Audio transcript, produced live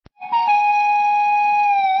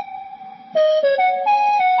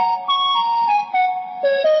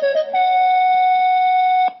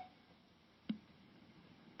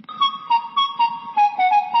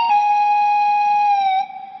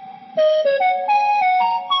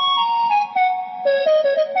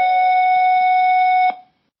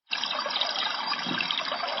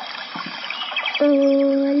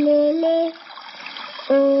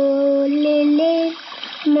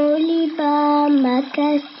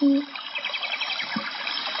makasi.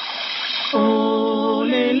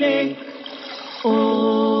 Olele,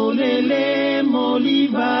 olele,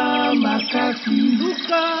 moliba makasi.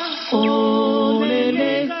 Luka,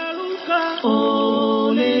 Olele, Luka,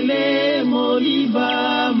 olele,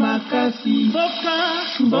 moliba makasi. Mboka,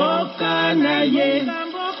 Mboka na ye,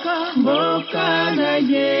 Mboka, mboka na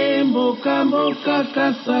ye, mboka mboka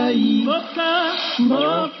Kasai. Mboka,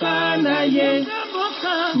 Mboka na ye,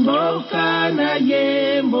 Mboka, mboka na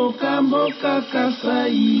ye, mboka mboka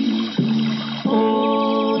Kasai.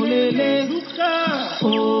 Olele, Luka,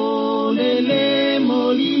 olele,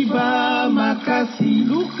 moliba makasi.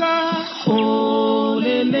 Luka,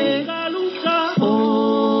 Olele, Luka,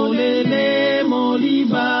 olele,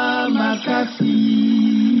 moliba makasi.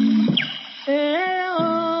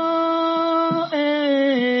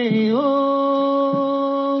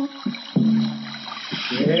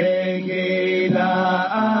 Bengela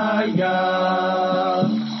aya,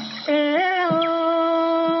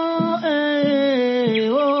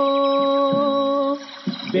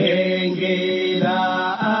 bengela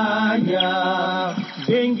aya,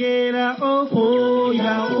 Bengera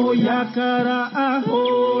oya oya, Yakara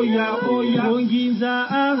oya oya, Onginza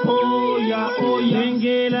oya oya,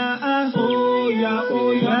 Bengera oya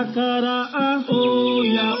oya, Yakara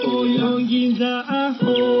oya oya, Onginza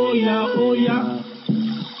oya oya.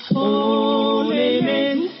 Olele,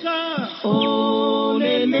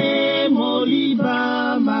 olele, moliba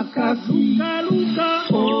makasi. Luka,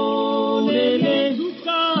 Olele,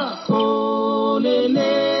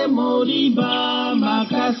 olele, moliba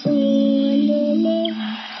makasi.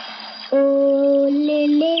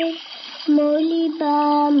 Olele, moliba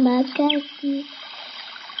makasi.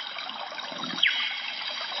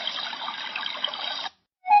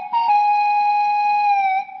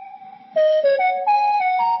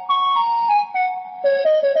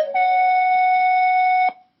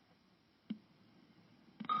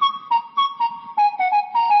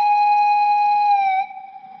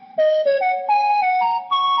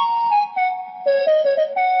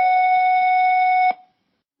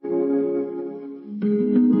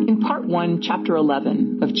 In Part 1, Chapter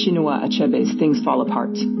 11 of Chinua Achebe's Things Fall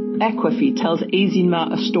Apart, Ekwefi tells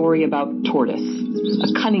Ezinma a story about Tortoise,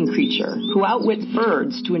 a cunning creature who outwits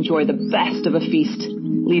birds to enjoy the best of a feast,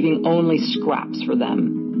 leaving only scraps for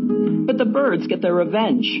them. But the birds get their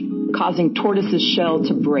revenge, causing Tortoise's shell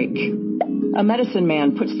to break. A medicine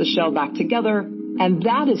man puts the shell back together, and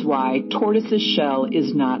that is why Tortoise's shell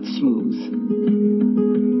is not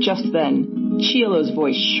smooth. Just then, Chielo's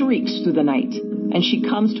voice shrieks through the night, and she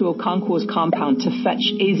comes to Okonkwo's compound to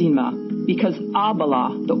fetch Ezinma because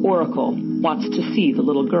Abala, the oracle, wants to see the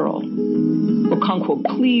little girl. Okonkwo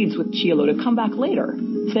pleads with Chielo to come back later,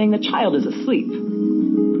 saying the child is asleep.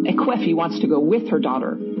 Ekwefi wants to go with her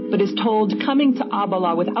daughter, but is told coming to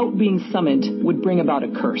Abala without being summoned would bring about a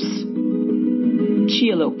curse.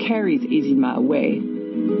 Chielo carries Ezinma away.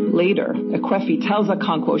 Later, Ekwefi tells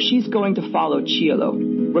Okonkwo she's going to follow Chielo,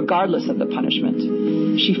 regardless of the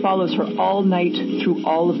punishment. She follows her all night through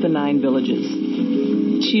all of the 9 villages.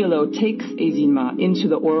 Chielo takes Ezinma into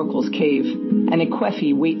the oracle's cave, and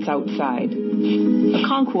Ekwefi waits outside.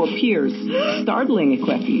 Okonkwo appears, startling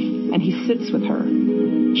Ekwefi, and he sits with her.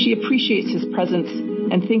 She appreciates his presence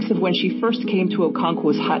and thinks of when she first came to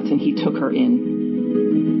Okonkwo's hut and he took her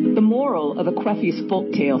in. The moral of Ekwefi's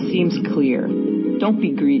folk tale seems clear. Don't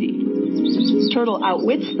be greedy. Turtle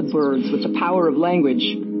outwits the birds with the power of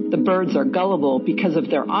language. The birds are gullible because of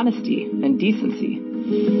their honesty and decency.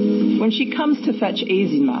 When she comes to fetch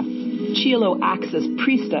Ezinma, Chielo acts as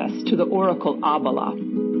priestess to the oracle Abala.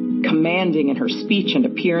 Commanding in her speech and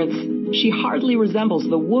appearance, she hardly resembles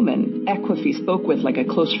the woman Ekwefi spoke with like a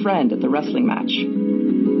close friend at the wrestling match.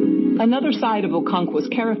 Another side of Okonkwo's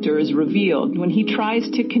character is revealed when he tries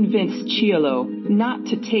to convince Chielo not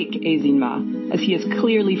to take Ezinma, as he is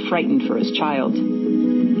clearly frightened for his child.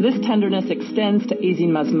 This tenderness extends to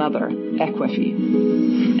Ezinma's mother, Ekwefi.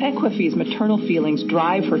 Ekwefi's maternal feelings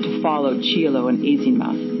drive her to follow Chielo and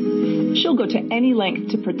Ezinma. She'll go to any length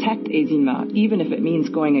to protect Ezinma, even if it means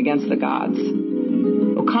going against the gods.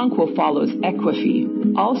 Okonkwo follows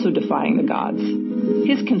Ekwefi, also defying the gods.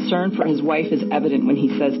 His concern for his wife is evident when he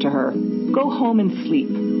says to her, "Go home and sleep.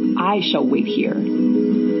 I shall wait here."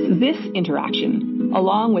 This interaction,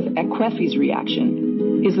 along with Ekwefi's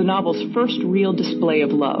reaction, is the novel's first real display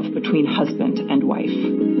of love between husband and wife.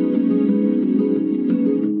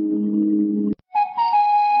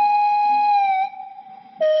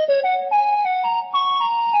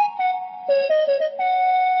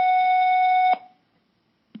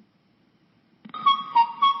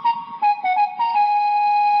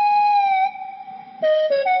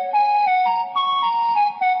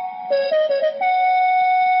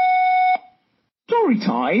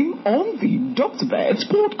 Time on the Dr. Beds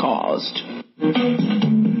podcast.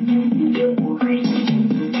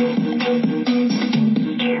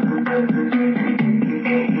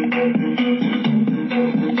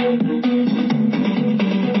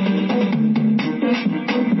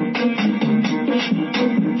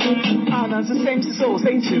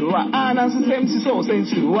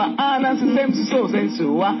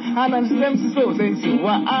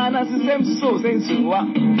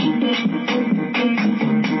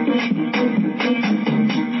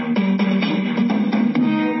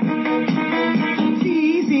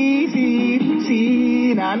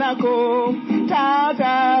 Nanako,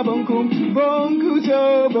 tata bonkum, bonku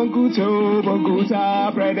cho, bonku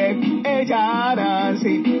ta prede,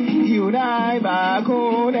 ejanansi, yunai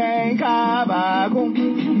bakun en kabakun,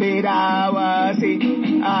 bedawasi,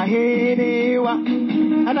 ahenewa,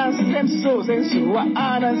 anasem so sensua,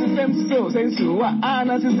 anasem so sensua,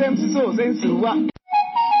 anasem so sensua.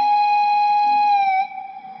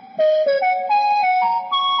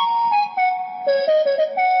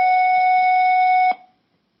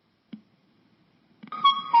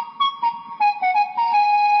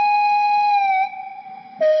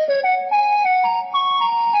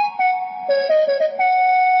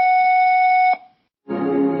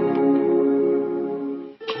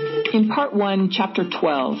 In Part 1, Chapter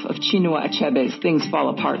 12 of Chinua Achebe's Things Fall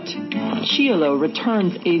Apart, Chielo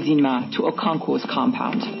returns Ezinma to Okonkwo's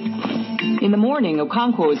compound. In the morning,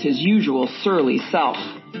 Okonkwo is his usual surly self.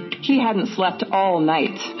 He hadn't slept all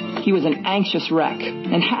night. He was an anxious wreck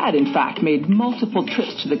and had, in fact, made multiple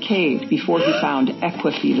trips to the cave before he found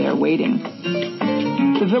Ekwefi there waiting.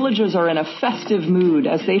 The villagers are in a festive mood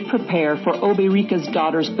as they prepare for Oberika's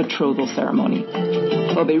daughter's betrothal ceremony.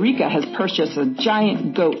 Oberika has purchased a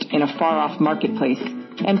giant goat in a far-off marketplace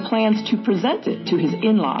and plans to present it to his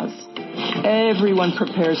in-laws. Everyone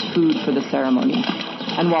prepares food for the ceremony.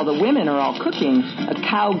 And while the women are all cooking, a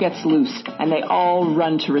cow gets loose and they all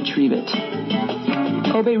run to retrieve it.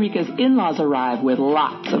 Oberika's in-laws arrive with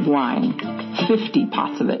lots of wine, 50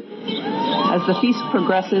 pots of it. As the feast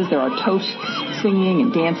progresses, there are toasts, singing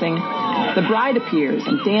and dancing. The bride appears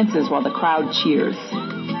and dances while the crowd cheers.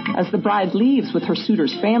 As the bride leaves with her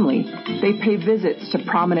suitor's family, they pay visits to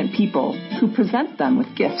prominent people who present them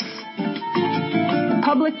with gifts.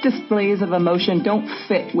 Public displays of emotion don't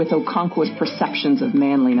fit with Okonkwo's perceptions of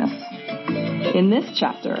manliness. In this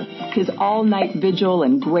chapter, his all-night vigil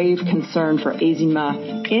and grave concern for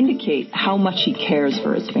Ezinma indicate how much he cares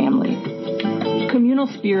for his family. Communal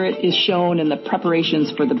spirit is shown in the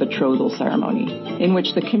preparations for the betrothal ceremony, in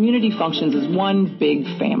which the community functions as one big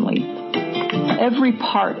family. Every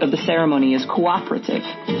part of the ceremony is cooperative.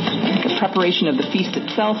 The preparation of the feast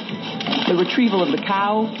itself, the retrieval of the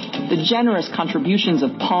cow, the generous contributions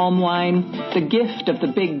of palm wine, the gift of the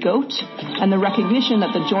big goat, and the recognition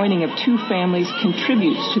that the joining of two families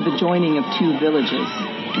contributes to the joining of two villages.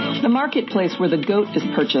 The marketplace where the goat is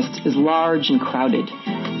purchased is large and crowded.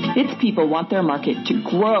 Its people want their market to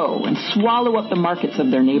grow and swallow up the markets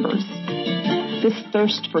of their neighbors. This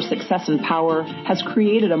thirst for success and power has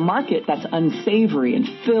created a market that's unsavory and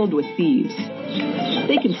filled with thieves.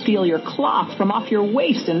 They can steal your cloth from off your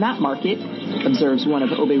waist in that market, observes one of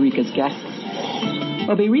Oberika's guests.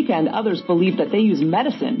 Oberika and others believe that they use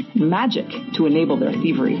medicine, magic, to enable their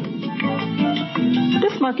thievery.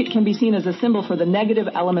 This market can be seen as a symbol for the negative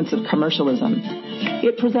elements of commercialism.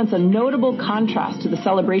 It presents a notable contrast to the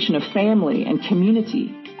celebration of family and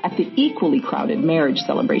community at the equally crowded marriage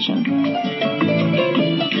celebration.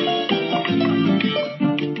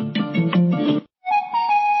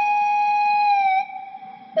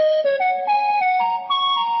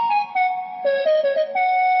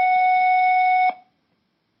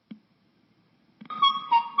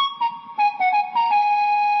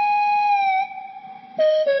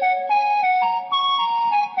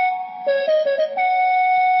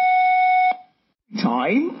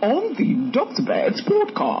 Time on the Dr. Beds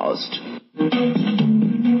podcast.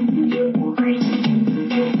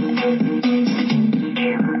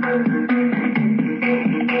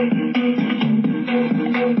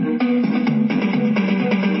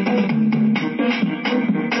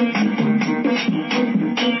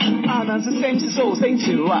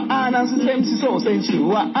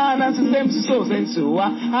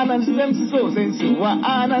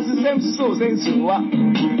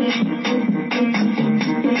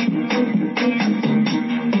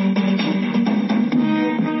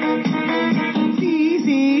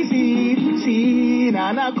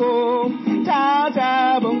 Nanako,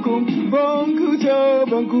 tata bonkum, bonku cho,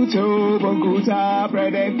 bonku ta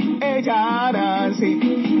prede, ejanansi,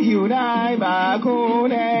 yunai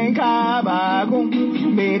bakun en kabakun,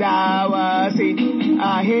 bedawasi,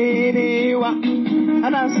 ahenewa.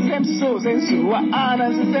 Anasem so sensuwa,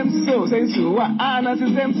 anasem so sensuwa,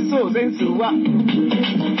 anasem so sensuwa.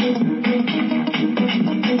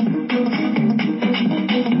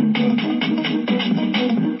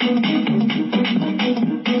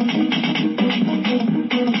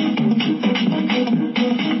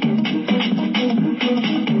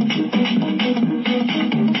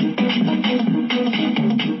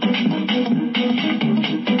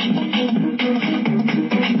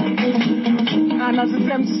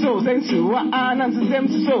 So sensuwa, anasem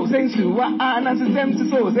so sensuwa, anasem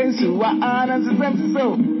so sensuwa, anasem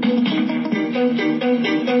so.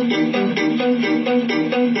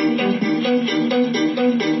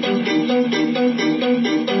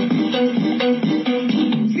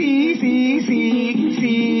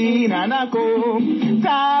 Si nanako,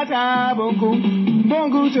 tata bonku,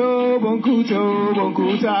 bonku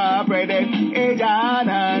ta prede,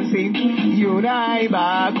 ejanansi, yunai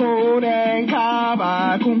bakonen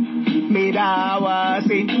kabakum.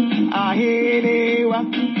 Medawasi, ahenewa,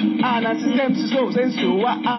 anasem so sensuwa.